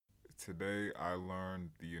today I learned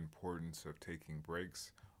the importance of taking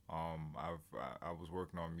breaks. I was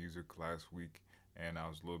working on music last week, and I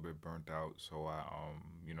was a little bit burnt out, so I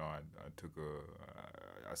took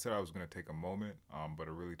I said I was gonna take a moment, but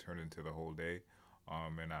it really turned into the whole day.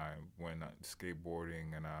 And I went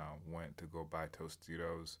skateboarding, and I went to go buy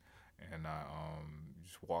Tostitos, and I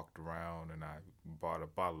just walked around, and I bought a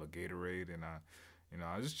bottle of Gatorade, and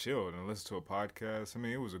I just chilled and listened to a podcast. I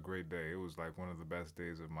mean, it was a great day. It was like one of the best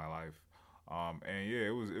days of my life. And yeah,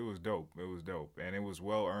 it was dope. It was dope, and it was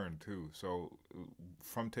well earned too. So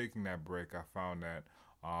from taking that break, I found that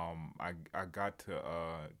I got to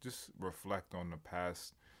just reflect on the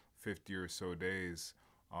past 50 or so days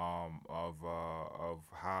of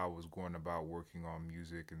how I was going about working on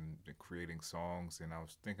music and creating songs, and I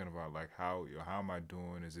was thinking about like how am I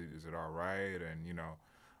doing? Is it all right? And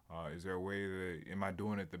is there a way that am I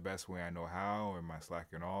doing it the best way I know how? Am I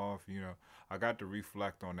slacking off? I got to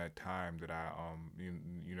reflect on that time that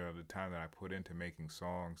the time that I put into making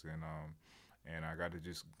songs, and I got to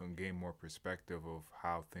just gain more perspective of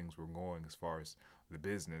how things were going as far as the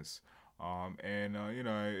business. And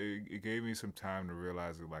it gave me some time to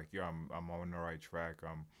realize that like, yeah, I'm on the right track.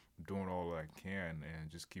 I'm doing all that I can,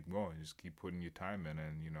 and just keep going. Just keep putting your time in,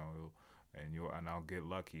 and and I'll get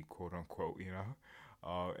lucky, quote unquote.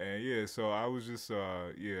 And yeah, so I was just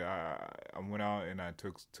I went out and I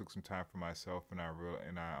took some time for myself, and I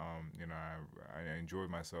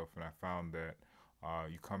enjoyed myself, and I found that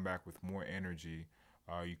you come back with more energy,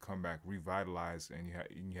 you come back revitalized, and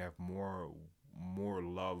you have more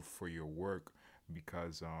love for your work,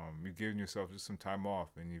 because you've given yourself just some time off,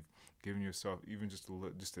 and you've given yourself even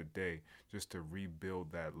just a day just to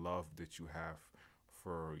rebuild that love that you have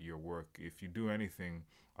for your work. If you do anything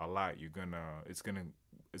a lot, it's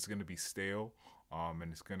gonna be stale,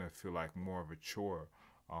 and it's gonna feel like more of a chore.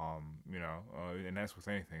 And that's with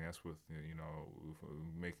anything. That's with with,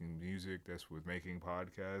 making music. That's with making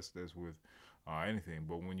podcasts. That's with anything.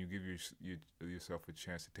 But when you give yourself a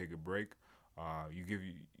chance to take a break, you give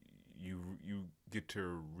you get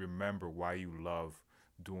to remember why you love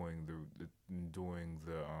doing doing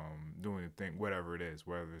the thing, whatever it is,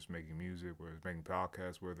 whether it's making music, whether it's making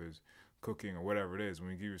podcasts, whether it's cooking or whatever it is.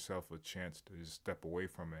 When you give yourself a chance to just step away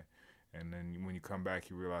from it, and then when you come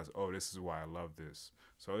back, you realize, oh, this is why I love this.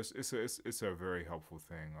 So it's a very helpful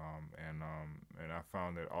thing. And I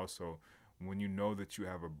found that also when you know that you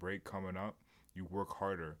have a break coming up, you work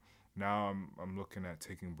harder. Now I'm looking at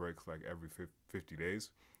taking breaks like every 50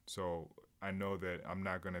 days. So I know that I'm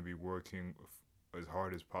not going to be working as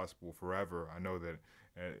hard as possible forever. I know that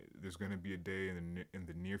there's going to be a day in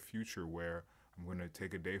the near future where I'm going to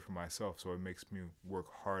take a day for myself. So it makes me work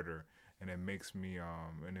harder, and it makes me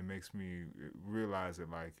realize that,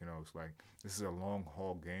 like, it's like this is a long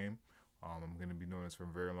haul game. I'm going to be doing this for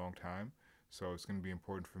a very long time. So it's going to be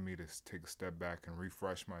important for me to take a step back and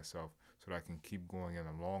refresh myself so that I can keep going in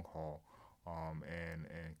the long haul,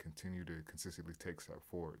 and continue to consistently take steps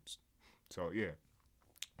forwards. So yeah,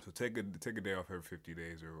 so take a day off every 50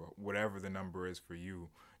 days, or whatever the number is for you.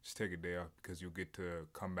 Just take a day off, because you'll get to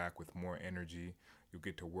come back with more energy. You'll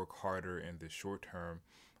get to work harder in the short term,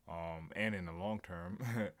 and in the long term,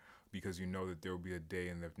 because you know that there will be a day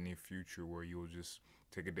in the near future where you'll just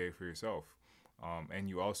take a day for yourself. And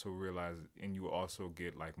you also realize, and you also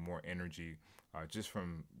get like more energy, just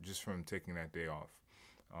from taking that day off.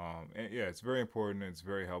 And yeah, it's very important. It's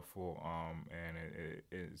very helpful, and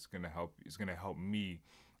it's gonna help. It's gonna help me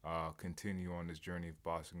continue on this journey of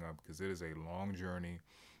bossing up, because it is a long journey,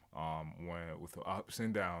 with ups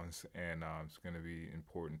and downs, and it's gonna be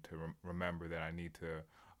important to remember that I need to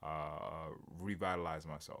revitalize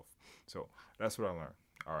myself. So that's what I learned.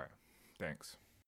 All right, thanks.